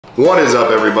What is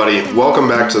up, everybody? Welcome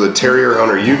back to the Terrier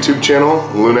Owner YouTube channel.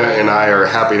 Luna and I are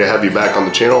happy to have you back on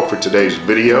the channel for today's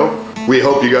video. We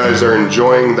hope you guys are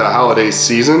enjoying the holiday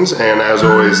seasons, and as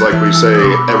always, like we say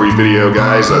every video,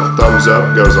 guys, a thumbs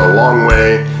up goes a long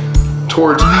way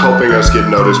towards helping us get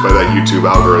noticed by that YouTube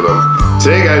algorithm.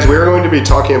 Today, guys, we are going to be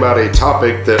talking about a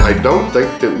topic that I don't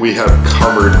think that we have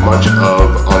covered much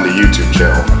of on the YouTube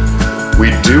channel.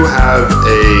 We do have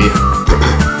a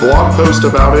blog post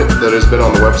about it that has been on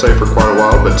the website for quite a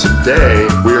while, but today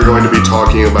we are going to be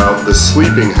talking about the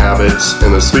sleeping habits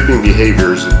and the sleeping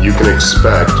behaviors that you can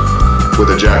expect with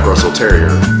a Jack Russell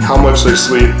Terrier. How much they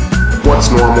sleep,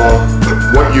 what's normal,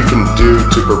 what you can do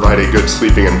to provide a good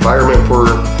sleeping environment for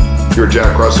your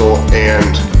Jack Russell,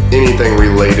 and anything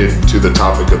related to the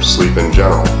topic of sleep in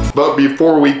general. But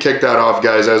before we kick that off,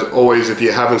 guys, as always, if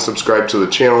you haven't subscribed to the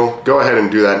channel, go ahead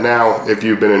and do that now. If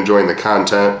you've been enjoying the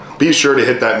content, be sure to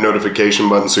hit that notification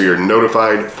button so you're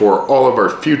notified for all of our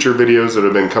future videos that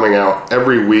have been coming out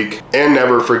every week. And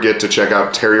never forget to check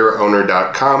out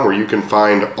terrierowner.com, where you can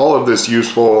find all of this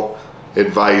useful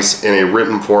advice in a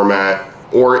written format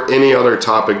or any other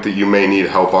topic that you may need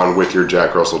help on with your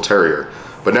Jack Russell Terrier.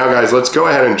 But now, guys, let's go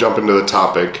ahead and jump into the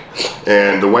topic.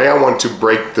 And the way I want to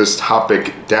break this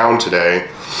topic down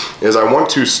today is I want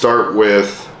to start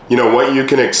with, what you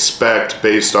can expect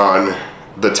based on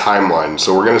the timeline.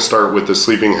 So we're going to start with the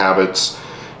sleeping habits,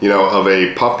 of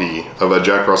a puppy, of a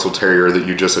Jack Russell Terrier that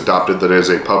you just adopted that is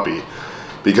a puppy,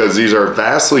 because these are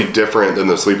vastly different than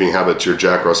the sleeping habits your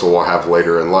Jack Russell will have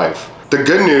later in life. The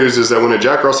good news is that when a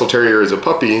Jack Russell Terrier is a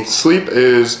puppy, sleep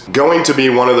is going to be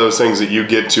one of those things that you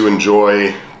get to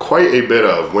enjoy quite a bit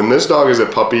of. When this dog is a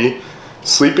puppy,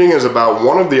 sleeping is about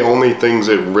one of the only things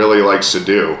it really likes to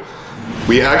do.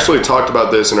 We actually talked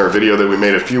about this in our video that we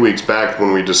made a few weeks back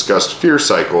when we discussed fear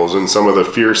cycles and some of the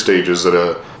fear stages that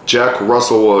a Jack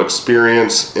Russell will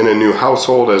experience in a new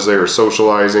household as they are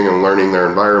socializing and learning their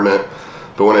environment.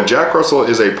 But when a Jack Russell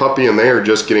is a puppy and they are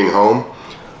just getting home,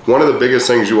 one of the biggest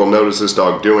things you will notice this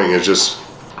dog doing is just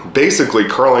basically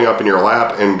curling up in your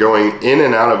lap and going in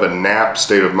and out of a nap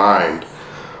state of mind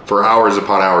for hours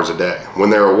upon hours a day. When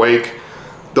they're awake,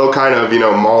 they'll kind of,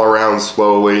 maul around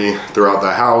slowly throughout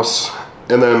the house,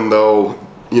 and then they'll,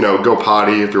 go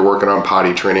potty if you're working on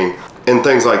potty training and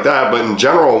things like that. But in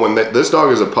general, when this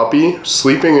dog is a puppy,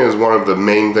 sleeping is one of the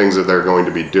main things that they're going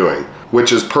to be doing,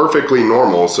 which is perfectly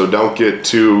normal. So don't get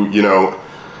too,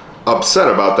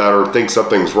 upset about that or think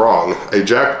something's wrong. A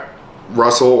Jack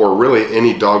Russell, or really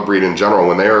any dog breed in general,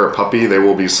 when they are a puppy, they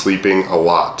will be sleeping a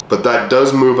lot. But that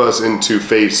does move us into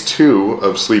phase 2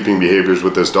 of sleeping behaviors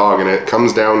with this dog, and it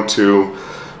comes down to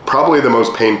probably the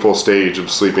most painful stage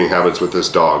of sleeping habits with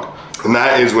this dog. And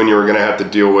that is when you're gonna have to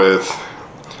deal with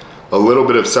a little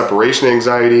bit of separation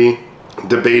anxiety,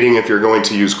 debating if you're going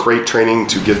to use crate training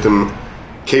to get them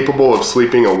capable of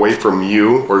sleeping away from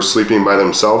you or sleeping by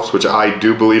themselves, which I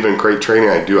do believe in crate training.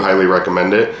 I do highly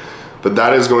recommend it. But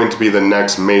that is going to be the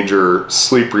next major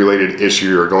sleep related issue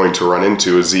you're going to run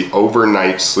into, is the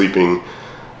overnight sleeping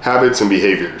habits and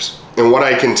behaviors. And what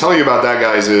I can tell you about that,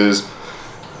 guys, is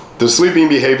the sleeping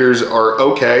behaviors are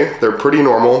okay. They're pretty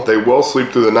normal. They will sleep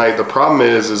through the night. The problem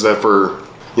is that for,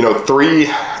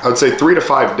 I would say 3 to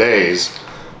 5 days,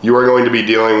 you are going to be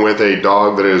dealing with a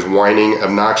dog that is whining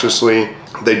obnoxiously.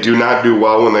 They do not do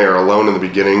well when they are alone in the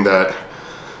beginning. That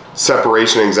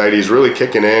separation anxiety is really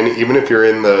kicking in. Even if you're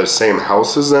in the same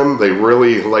house as them, they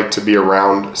really like to be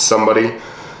around somebody.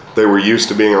 They were used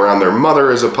to being around their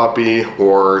mother as a puppy,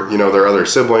 or their other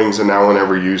siblings, and now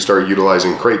whenever you start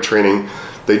utilizing crate training,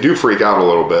 they do freak out a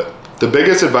little bit. The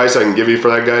biggest advice I can give you for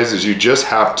that, guys, is you just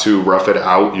have to rough it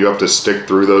out. You have to stick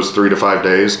through those 3 to 5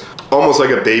 days. Almost like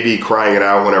a baby crying it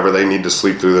out whenever they need to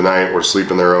sleep through the night or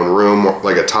sleep in their own room,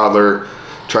 like a toddler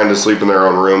trying to sleep in their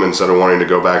own room instead of wanting to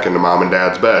go back into mom and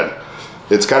dad's bed.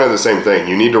 It's kind of the same thing.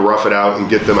 You need to rough it out and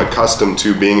get them accustomed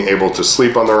to being able to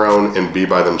sleep on their own and be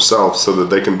by themselves so that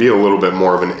they can be a little bit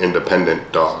more of an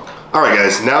independent dog. All right,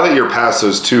 guys, now that you're past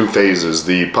those 2 phases,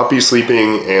 the puppy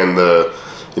sleeping and the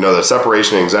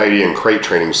separation anxiety and crate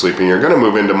training sleeping, you're gonna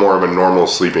move into more of a normal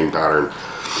sleeping pattern.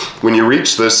 When you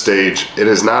reach this stage, it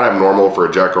is not abnormal for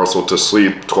a Jack Russell to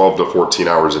sleep 12 to 14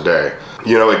 hours a day.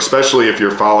 Especially if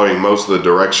you're following most of the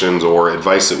directions or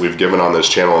advice that we've given on this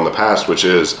channel in the past, which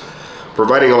is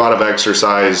providing a lot of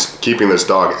exercise, keeping this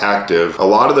dog active. A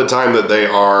lot of the time that they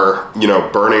are,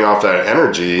 burning off that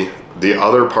energy, the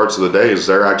other parts of the days,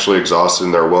 they're actually exhausted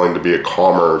and they're willing to be a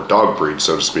calmer dog breed,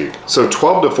 so to speak. So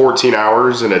 12 to 14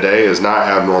 hours in a day is not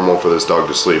abnormal for this dog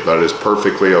to sleep. That is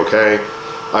perfectly okay.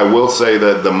 I will say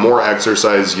that the more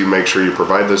exercise you make sure you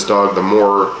provide this dog, the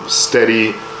more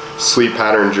steady sleep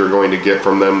patterns you're going to get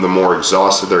from them, the more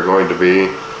exhausted they're going to be.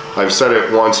 I've said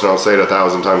it once and I'll say it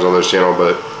 1,000 times on this channel,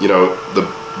 but you know, the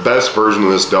best version of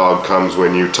this dog comes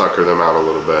when you tucker them out a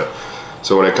little bit.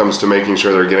 So when it comes to making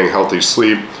sure they're getting healthy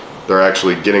sleep, they're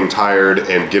actually getting tired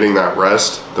and getting that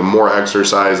rest, the more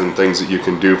exercise and things that you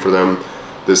can do for them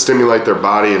that stimulate their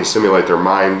body and stimulate their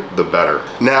mind, the better.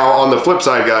 Now on the flip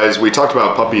side, guys, we talked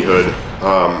about puppyhood.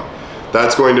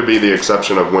 That's going to be the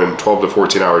exception of when 12 to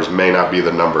 14 hours may not be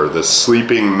the number. The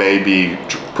sleeping may be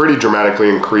pretty dramatically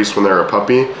increased when they're a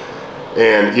puppy.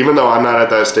 And even though I'm not at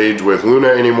that stage with Luna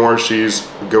anymore, she's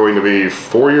going to be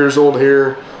 4 years old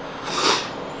here.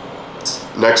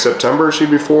 Next September she'd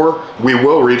be 4. We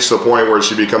will reach the point where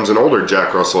she becomes an older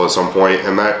Jack Russell at some point,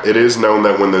 and that it is known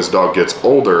that when this dog gets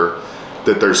older,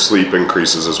 that their sleep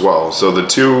increases as well. So the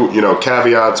two, you know,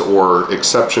 caveats or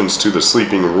exceptions to the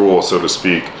sleeping rule, so to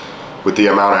speak, with the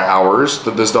amount of hours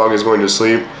that this dog is going to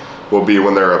sleep will be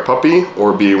when they're a puppy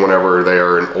or be whenever they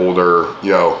are an older,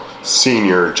 you know,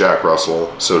 senior Jack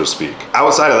Russell, so to speak.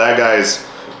 Outside of that, guys,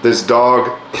 this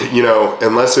dog, you know,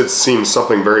 unless it seems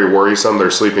something very worrisome,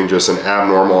 they're sleeping just an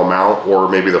abnormal amount, or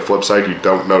maybe the flip side, you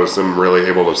don't notice them really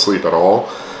able to sleep at all,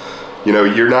 you know,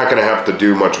 you're not going to have to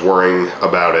do much worrying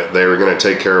about it. They're going to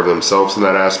take care of themselves in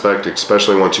that aspect,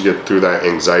 especially once you get through that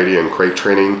anxiety and crate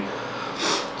training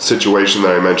situation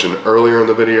that I mentioned earlier in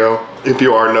the video. If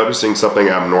you are noticing something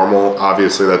abnormal,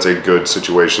 obviously that's a good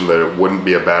situation that it wouldn't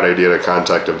be a bad idea to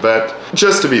contact a vet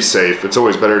just to be safe. It's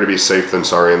always better to be safe than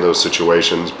sorry in those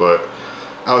situations. But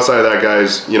outside of that,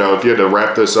 guys, you know, if you had to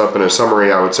wrap this up in a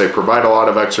summary, I would say provide a lot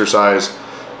of exercise,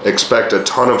 expect a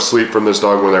ton of sleep from this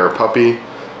dog when they're a puppy,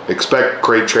 expect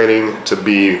crate training to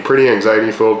be pretty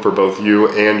anxiety filled for both you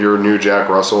and your new Jack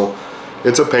Russell.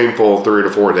 It's a painful 3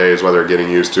 to 4 days while they're getting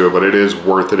used to it, but it is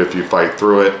worth it if you fight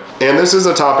through it. And this is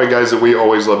a topic, guys, that we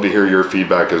always love to hear your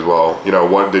feedback as well. You know,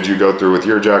 what did you go through with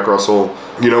your Jack Russell?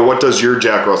 You know, what does your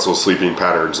Jack Russell sleeping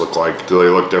patterns look like? Do they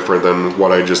look different than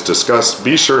what I just discussed?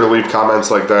 Be sure to leave comments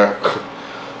like that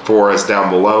for us down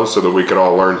below so that we can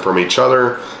all learn from each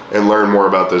other and learn more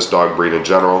about this dog breed in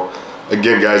general.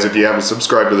 Again, guys, if you haven't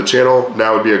subscribed to the channel,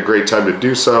 now would be a great time to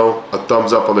do so. A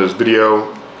thumbs up on this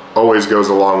video always goes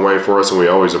a long way for us, and we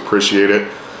always appreciate it.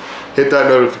 Hit that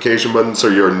notification button so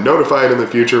you're notified in the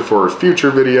future for future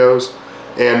videos,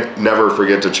 and never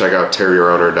forget to check out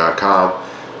terrierowner.com.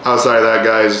 Outside of that,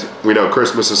 guys, we know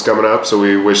Christmas is coming up, so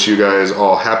we wish you guys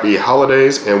all happy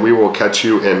holidays, and we will catch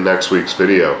you in next week's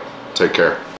video. Take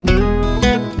care.